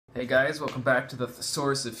Hey guys, welcome back to the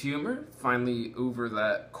Thesaurus of Humor. Finally over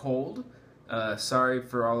that cold. Sorry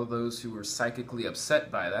for all of those who were psychically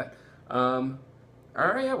upset by that. Alright,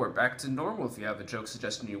 yeah, we're back to normal. If you have a joke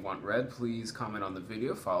suggestion you want read, please comment on the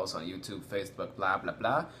video. Follow us on YouTube, Facebook, blah, blah,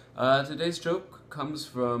 blah. Today's joke comes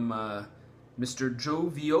from Mr. Joe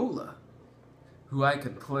Viola, who I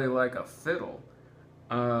can play like a fiddle.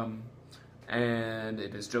 And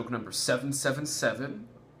it is joke number 777.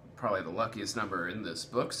 Probably the luckiest number in this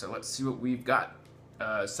book, so let's see what we've got.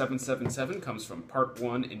 777 comes from Part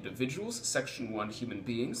 1, Individuals, Section 1, Human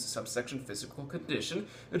Beings, Subsection Physical Condition,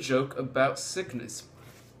 a joke about sickness.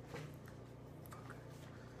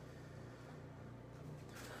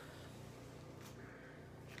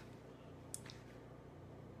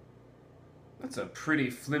 That's a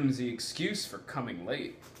pretty flimsy excuse for coming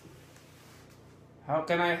late. How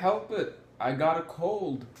can I help it? I got a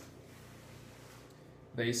cold.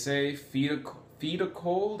 They say feed a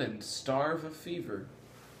cold and starve a fever.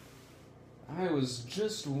 I was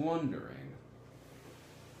just wondering.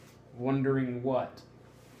 Wondering what?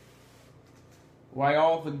 Why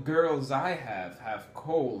all the girls I have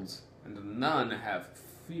colds and none have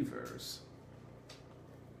fevers.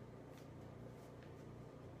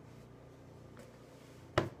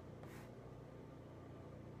 How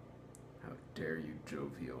dare you,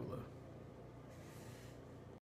 Joe Viola.